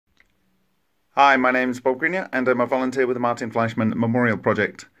Hi, my name is Bob Greenyer and I'm a volunteer with the Martin Fleischmann Memorial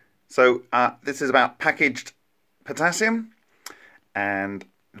Project. So this is about packaged potassium, and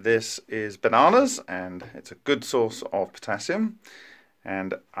this is bananas, and it's a good source of potassium.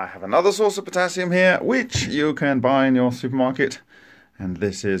 And I have another source of potassium here which you can buy in your supermarket, and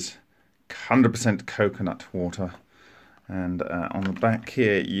this is 100% coconut water. And on the back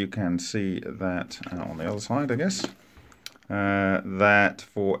here you can see that, on the other side I guess, that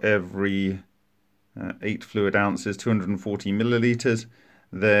for every 8 fluid ounces, 240 milliliters,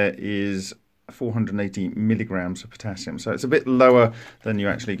 there is 480 milligrams of potassium. So it's a bit lower than you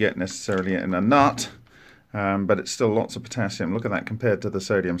actually get necessarily in a nut, but it's still lots of potassium. Look at that compared to the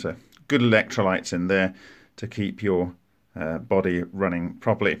sodium. So good electrolytes in there to keep your body running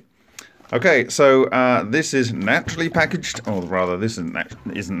properly. Okay, so this is naturally packaged, or rather this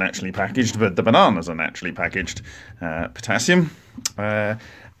isn't naturally packaged, but the bananas are naturally packaged potassium.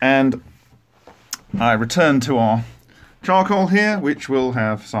 And I return to our charcoal here, which will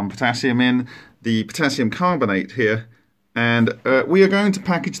have some potassium in, the potassium carbonate here, and we are going to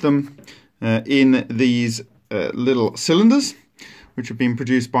package them in these little cylinders, which have been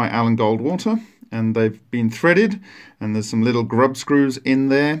produced by Allen Goldwater, and they've been threaded, and there's some little grub screws in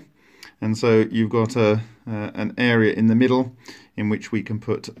there, and so you've got an area in the middle in which we can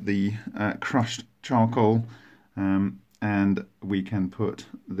put the crushed charcoal, and we can put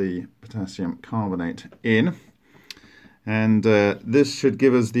the potassium carbonate in. And this should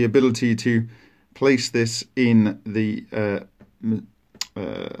give us the ability to place this in the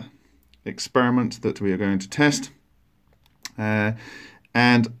experiment that we are going to test.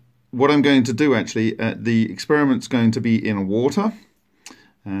 And what I'm going to do actually, the experiment's going to be in water.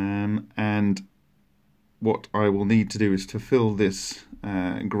 And what I will need to do is to fill this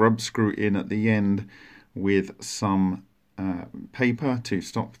grub screw in at the end with some paper to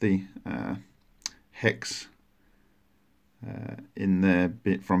stop the hex in there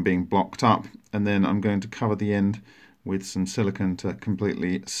from being blocked up, and then I'm going to cover the end with some silicone to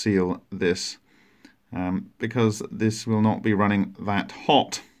completely seal this, because this will not be running that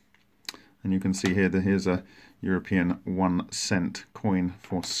hot. And you can see here that here's a European 1-cent coin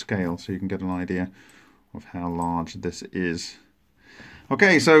for scale, so you can get an idea of how large this is.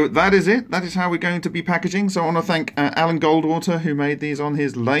 Okay, so that is it. That is how we're going to be packaging. So I want to thank Allen Goldwater, who made these on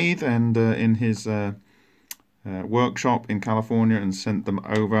his lathe and in his workshop in California, and sent them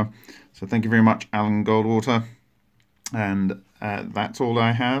over. So thank you very much, Allen Goldwater. And that's all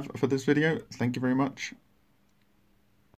I have for this video. Thank you very much.